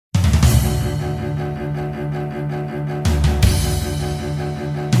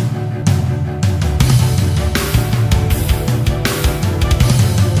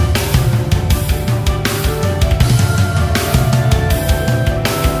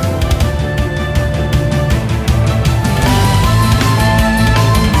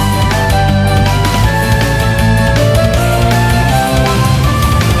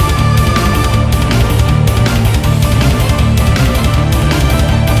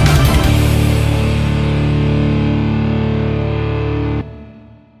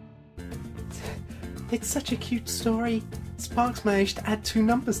It's such a cute story. Sparks managed to add 2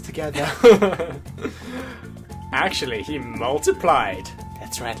 numbers together. Actually, he multiplied.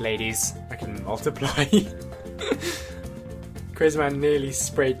 That's right, ladies. I can multiply. Crazy Man nearly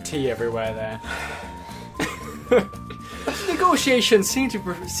sprayed tea everywhere there. Negotiations seem to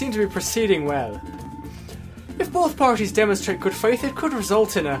be proceeding well. If both parties demonstrate good faith, it could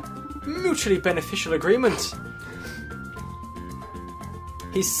result in a mutually beneficial agreement.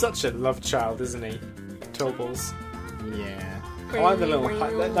 He's such a love child, isn't he? Tobles. Yeah. I like the little...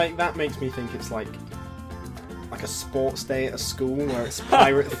 Like, that makes me think it's like a sports day at a school where it's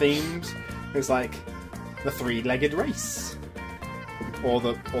pirate themed. It's like the 3-legged race. Or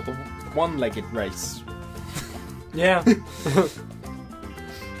the 1-legged race. Yeah.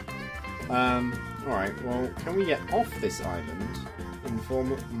 Alright, well, can we get off this island in the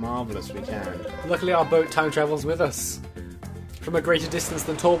form marvellous we can? Luckily our boat time travels with us. From a greater distance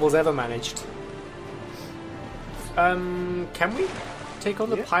than Torble's ever managed. Can we take on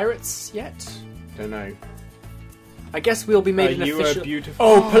the pirates yet? Don't know. I guess we'll be made an official... You a beautiful...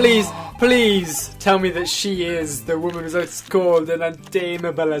 Oh, please tell me that she is the woman who's outscored and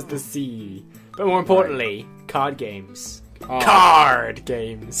untamable as the sea. But more importantly, card games. Card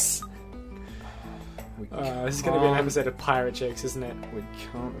games! This is going to be an episode of pirate jokes, isn't it? We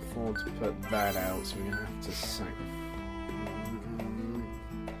can't afford to put that out, so we're going to have to sacrifice...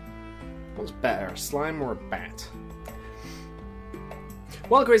 What's better, a slime or a bat?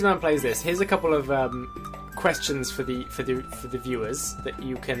 While Griezmann plays this, here's a couple of questions for the viewers that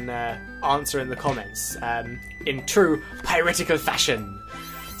you can answer in the comments in true piretical fashion.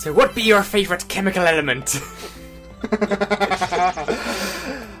 So, what be your favourite chemical element?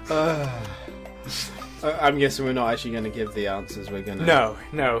 I'm guessing we're not actually going to give the answers. We're going to...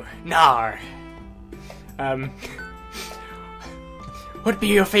 No, nar. What be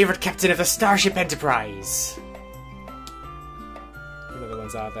your favourite captain of the Starship Enterprise? What other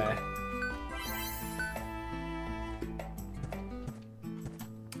ones are there?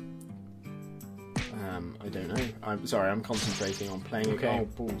 I don't know. I'm sorry, I'm concentrating on playing. Okay. Oh,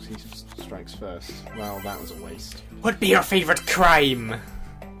 balls, he strikes first. Well, that was a waste. What be your favourite crime?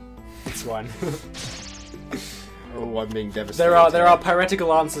 This one. Oh, I'm being devastated. There are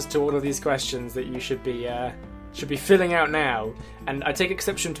piretical answers to all of these questions that you should be filling out now, and I take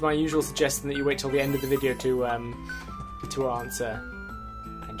exception to my usual suggestion that you wait till the end of the video to answer,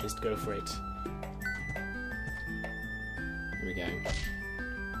 and just go for it. Here we go.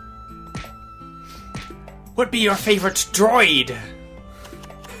 What be your favourite droid?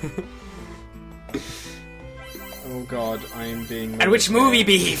 Oh God, I am being... And which movie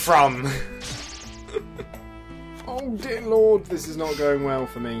be he from? Oh dear Lord, this is not going well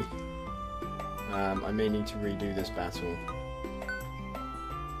for me. I may need to redo this battle.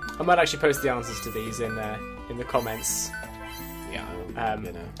 I might actually post the answers to these in the comments. Yeah,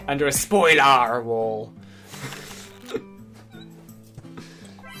 you know. Under a spoiler wall.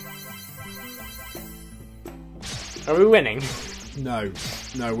 Are we winning? No,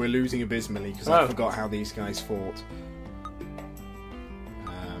 we're losing abysmally because I forgot how these guys fought.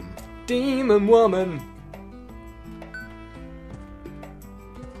 Demon woman.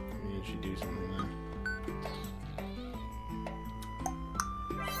 Let me actually do something there.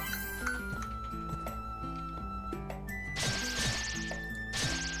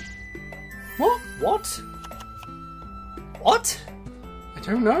 What? What? I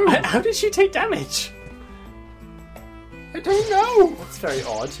don't know. How did she take damage? I don't know. That's very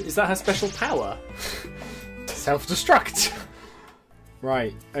odd. Is that her special power? Self-destruct.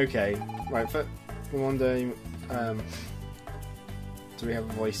 Right. Okay. Right. For one day, do we have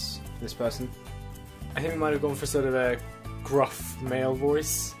a voice? This person? I think we might have gone for sort of a gruff male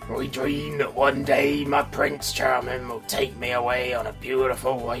voice. I dream that one day my Prince Charming will take me away on a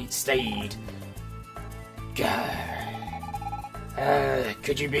beautiful white steed.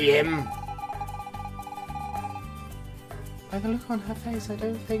 Could you be him? By the look on her face, I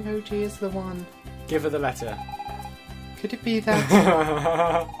don't think OG is the one. Give her the letter. Could it be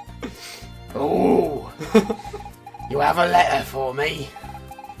that? Oh, you have a letter for me?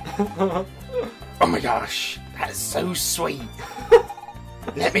 Oh my gosh, that's so sweet.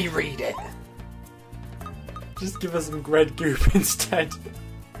 Let me read it. Just give us some red goop instead.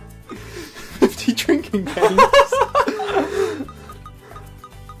 50 drinking games.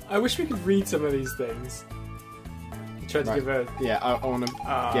 I wish we could read some of these things. Try to give her... Yeah, I want to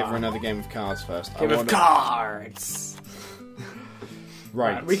give her another game of cards first. Game of cards!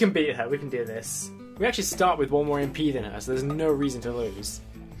 Right. We can beat her, we can do this. We actually start with one more MP than her, so there's no reason to lose.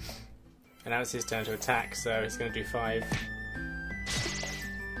 And now it's his turn to attack, so he's going to do 5.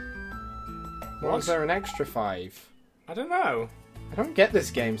 Why was there an extra 5? I don't know. I don't get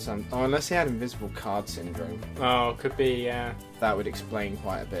this game, Oh, unless he had invisible card syndrome. Oh, could be, yeah. That would explain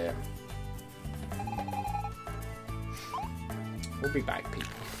quite a bit. We'll be back, people.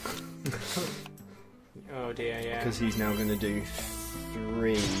 Oh dear, yeah. Because he's now going to do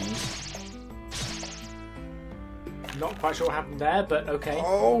 3. Not quite sure what happened there, but okay.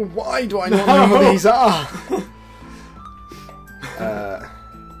 Oh, why do I not know what these are?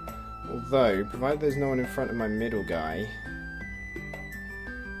 Although, provided there's no one in front of my middle guy...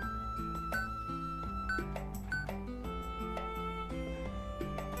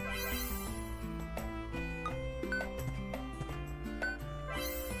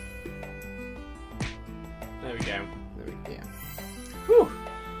 There we go. Whew.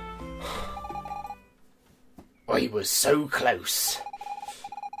 I was so close.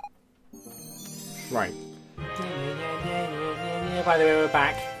 Right. By the way, we're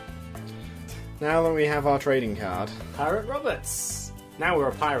back. Now that we have our trading card... Pirate Roberts. Now we're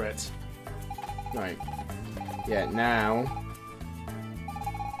a pirate. Right. Yeah, now...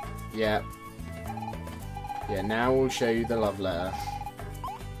 Yeah. Yeah, now we'll show you the love letter.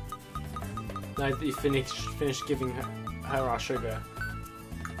 Now that you finished giving her our sugar.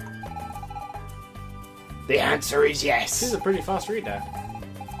 The answer is This yes. is a pretty fast reader.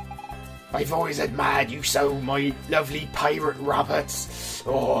 I've always admired you so, my lovely pirate Roberts.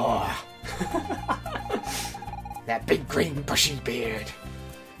 Oh. That big green bushy beard.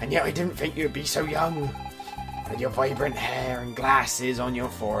 And yet I didn't think you'd be so young. With your vibrant hair and glasses on your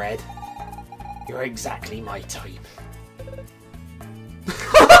forehead. You're exactly my type.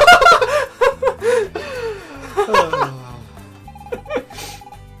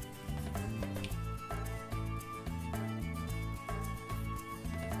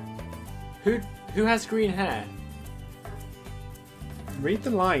 Who has green hair? Read the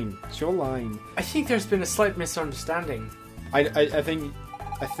line. It's your line. I think there's been a slight misunderstanding. I think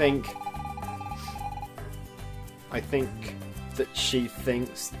that she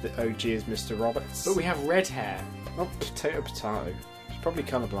thinks that OG is Mr. Roberts. But we have red hair. Oh, potato. She's probably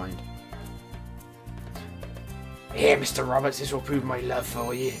colourblind. Here, Mr. Roberts, this will prove my love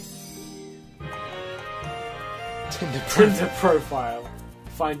for you. Tinder profile.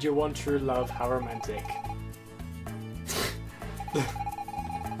 Find your one true love. How romantic.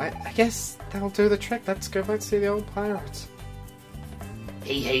 I guess that'll do the trick. Let's go back to see the old pirates.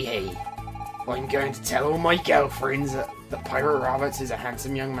 Hey. I'm going to tell all my girlfriends that Pirate Roberts is a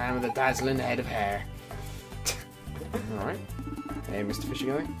handsome young man with a dazzling head of hair. Alright. Hey, Mr. Fishy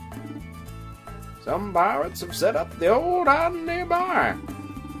Guy. Some pirates have set up the old island nearby.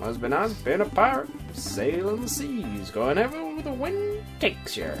 Husband has been a pirate, sailing the seas, going everywhere the wind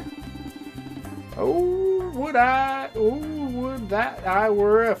takes you. Oh, would that I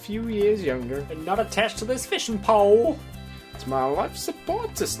were a few years younger. And not attached to this fishing pole. It's my life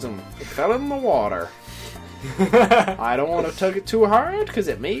support system. It fell in the water. I don't want to tug it too hard, because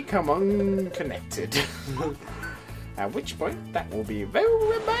it may come unconnected. At which point, that will be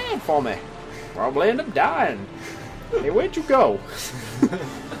very bad for me. Probably end up dying. Hey, where'd you go?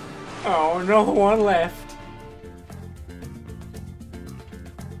 Oh, no one left.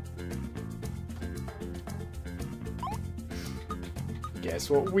 Guess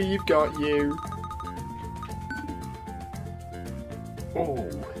what we've got you? Oh.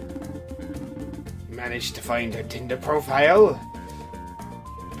 Managed to find her Tinder profile.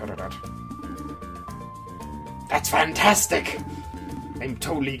 That's fantastic. I'm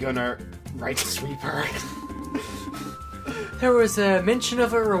totally gonna right sweep her. There was a mention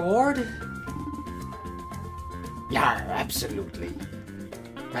of a reward? Yeah, absolutely.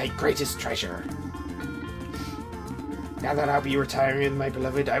 My greatest treasure. Now that I'll be retiring with my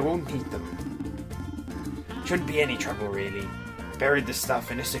beloved, I won't need them. Shouldn't be any trouble, really. Buried the stuff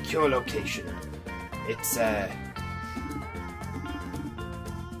in a secure location. It's, I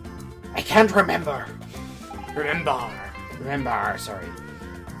can't remember. Remember, sorry.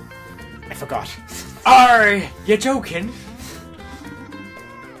 I forgot. Are you joking?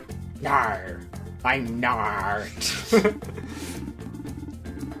 Nar. I'm not.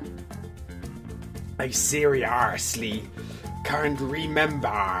 I seriously can't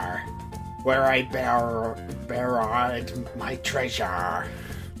remember where I buried my treasure.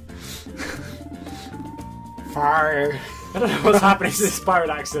 Far. I don't know what's happening to this pirate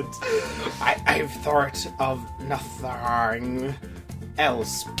accent. I've thought of nothing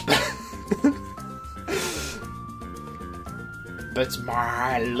else but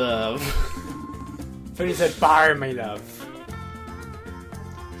my love. So he said, bar, my love.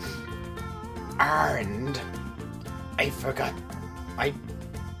 And I forgot. I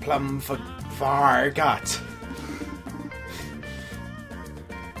plumb forgot.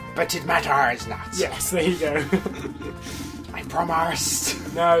 But it matters not. Yes, there you go. I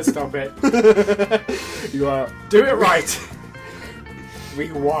promised. No, stop it. You are Do it right.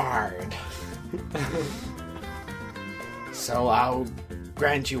 reward. So I'll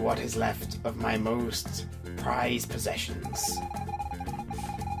grant you what is left of my most prized possessions.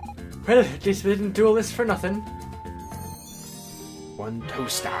 Well, at least we didn't do all this for nothing. One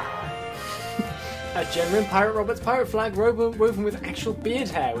toaster. A genuine Pirate Robert's pirate flag woven with actual beard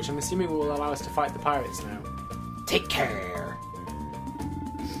hair, which I'm assuming will allow us to fight the pirates now. Take care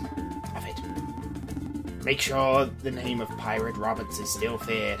of it. Make sure the name of Pirate Roberts is still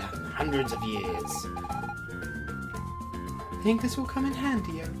feared hundreds of years. Think this will come in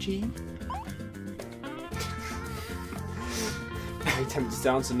handy, OG? I'm tempted to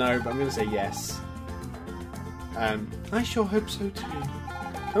answer no, but I'm going to say yes. I sure hope so too.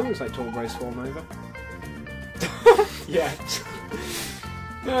 Kind of looks like Tall Gray's fallen over. Yeah.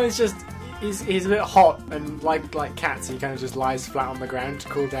 No, it's just he's a bit hot and like cats, he kind of just lies flat on the ground to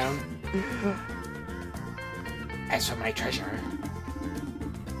cool down. As for my treasure,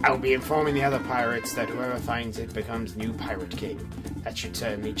 I'll be informing the other pirates that whoever finds it becomes new pirate king. That should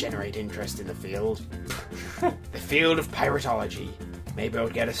certainly generate interest in the field. The field of piratology. Maybe I'll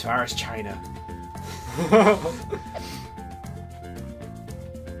get as far as China. We're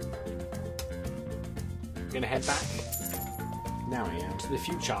gonna head back Now I am. to the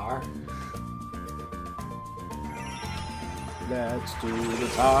future. Let's do the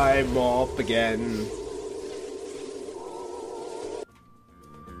time warp again.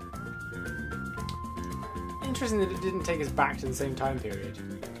 Interesting that it didn't take us back to the same time period.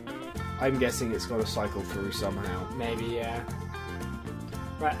 I'm guessing it's got to cycle through somehow. Maybe, yeah.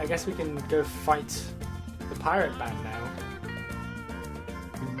 Right, I guess we can go fight the pirate band now.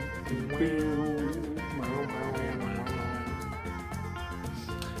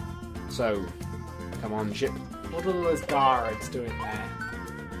 So, come on, ship. What are those guards doing there?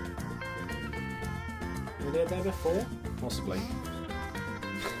 Were they there before? Possibly.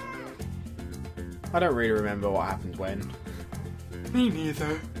 I don't really remember what happened when. Me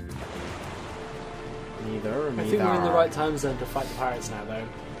neither. Neither. I think we're in the right time zone to fight the pirates now, though.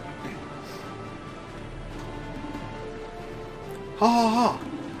 Ha ha ha!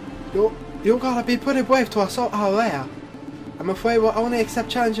 You gotta be pretty brave to assault our lair. I'm afraid we'll only accept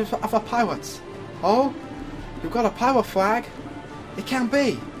challenges of our pirates. Oh? You got a pirate flag? It can't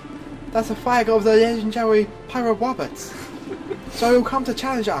be. That's a flag of the legendary Pirate Roberts. So you'll come to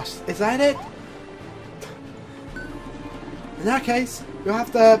challenge us, is that it? In that case, you'll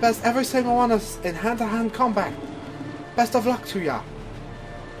have to best every single one of us in hand-to-hand combat. Best of luck to ya.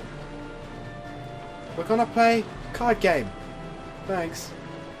 We're gonna play card game. Thanks.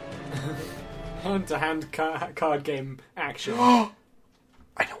 Hand-to-hand card game action. I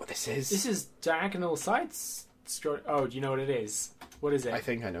know what this is. This is diagonal sides. Oh, do you know what it is? What is it? I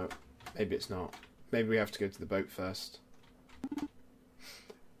think I know it. Maybe it's not. Maybe we have to go to the boat first.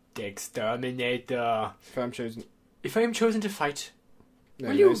 The exterminator. If I'm chosen to fight, No,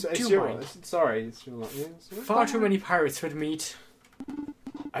 will no, you it's do your, mind? sorry, it's your luck. Far too many pirates would meet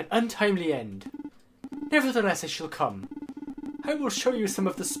an untimely end. Nevertheless, I shall come. I will show you some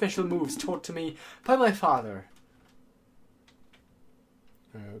of the special moves taught to me by my father.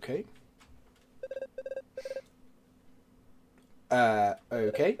 Okay.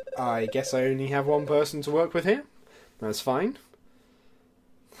 Okay. I guess I only have one person to work with here. That's fine.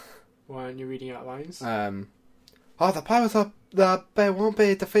 Why aren't you reading out lines? The pirates they won't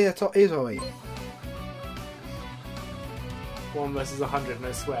be defeated so easily. 1 versus 100,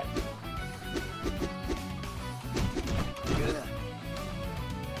 no sweat.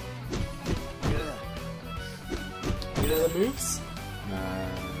 You know the moves?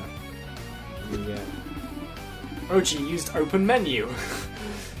 Yeah. OG used open menu.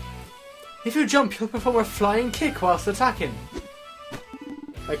 If you jump, you'll perform a flying kick whilst attacking.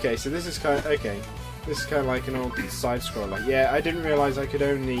 Okay, so this is kind of This is kind of like an old side scroller. Yeah, I didn't realise I could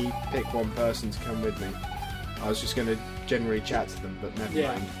only pick one person to come with me. I was just going to generally chat to them, but never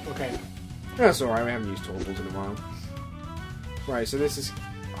mind. Okay. That's alright, we haven't used Torbles in a while. Right, so this is...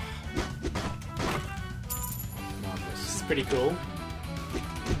 marvellous. This is pretty cool.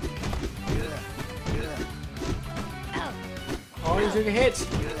 Oh, you took a hit!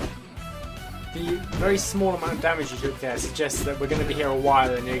 The very small amount of damage you took there suggests that we're going to be here a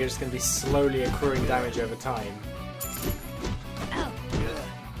while and you're just going to be slowly accruing damage over time.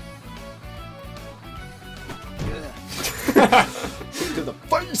 To the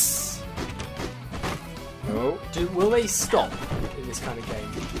face! Oh. Will they stop in this kind of game?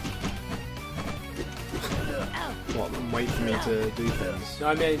 what, and wait for me to do things. No,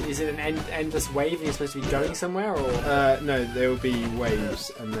 I mean, is it an endless wave and you're supposed to be going somewhere, or...? No, there will be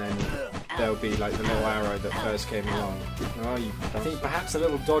waves, and then there'll be like the little arrow that first came along. Oh, you... I think perhaps a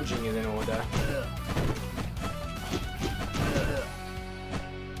little dodging is in order.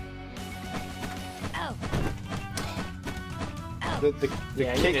 The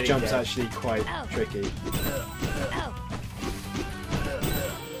Yeah, you kick nearly jump's did. actually quite tricky.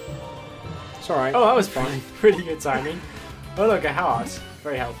 It's alright. Oh, that was fine. Pretty good timing. Oh, look, a heart.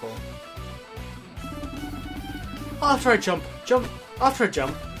 Very helpful. After I jump, jump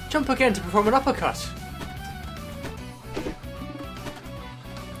again to perform an uppercut.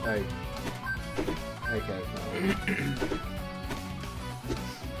 Oh. Okay.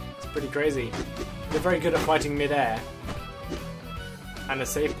 It's pretty crazy. They're very good at fighting mid-air. And a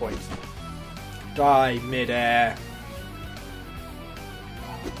save point. Die mid-air.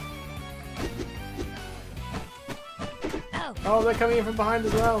 Oh, they're coming in from behind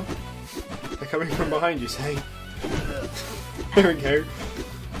as well. They're coming from behind you, say. There we go.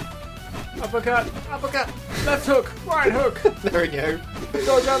 Uppercut, uppercut, left hook, right hook. There we go.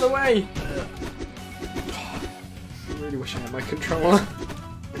 Dodge out of the way. I really wish I had my controller.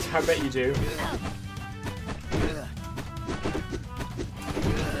 I bet you do.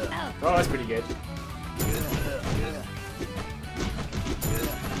 Oh, that's pretty good.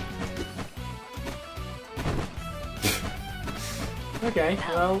 Okay,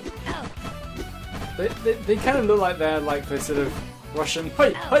 well, they kind of look like they're like the sort of Russian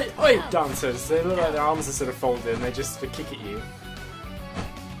hey hey hey dancers. They look like their arms are sort of folded and they just sort of kick at you.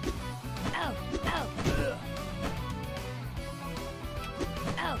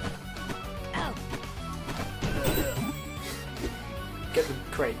 Get the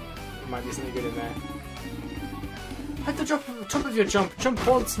crate. There might be something good in there. At the top of your jump, jump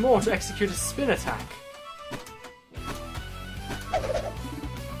once more to execute a spin attack.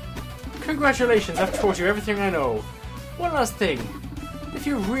 Congratulations, I've taught you everything I know. One last thing. If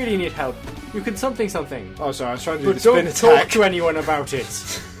you really need help, you can something. Oh, sorry, I was trying to do But the spin don't talk attack. to anyone about it.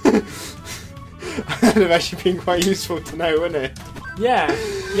 That would have actually been quite useful to know, wouldn't it? Yeah,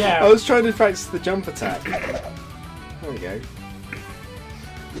 yeah. I was trying to practice the jump attack. There we go.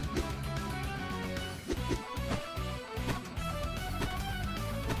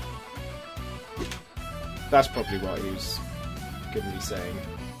 That's probably what he was going to be saying.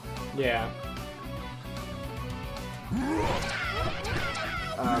 Yeah.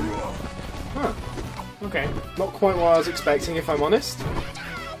 Huh. Okay. Not quite what I was expecting, if I'm honest.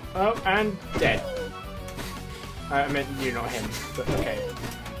 Oh, and dead. I meant you, not him. But okay.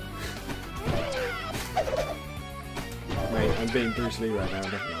 Mate, I'm being Bruce Lee right now,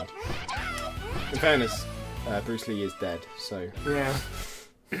 definitely. In fairness, Bruce Lee is dead, so... Yeah.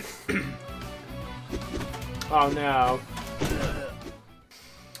 Oh no.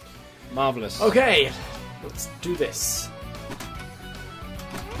 Marvellous. Okay, let's do this.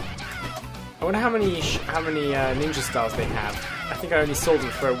 I wonder how many ninja stars they have. I think I only saw them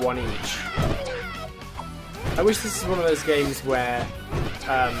throw one each. I wish this is one of those games where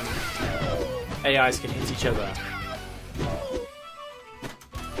AIs can hit each other.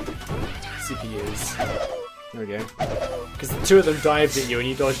 CPUs. There we go. Because the two of them dived at you and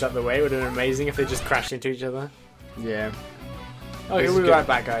you dodged out the way. It would have been amazing if they just crashed into each other. Yeah. Okay, This is we'll be good. right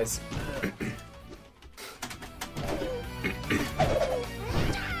back, guys.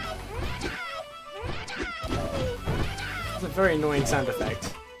 It's a very annoying sound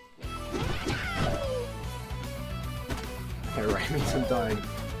effect. Okay, right, means I'm dying.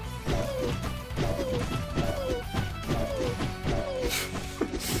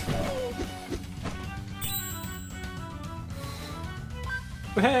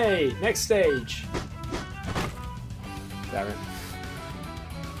 Hey, next stage. Damn it.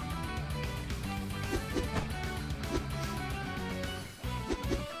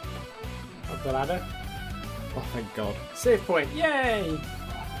 Up the ladder. Oh, thank God. Save point. Yay!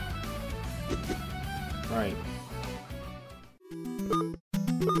 Right.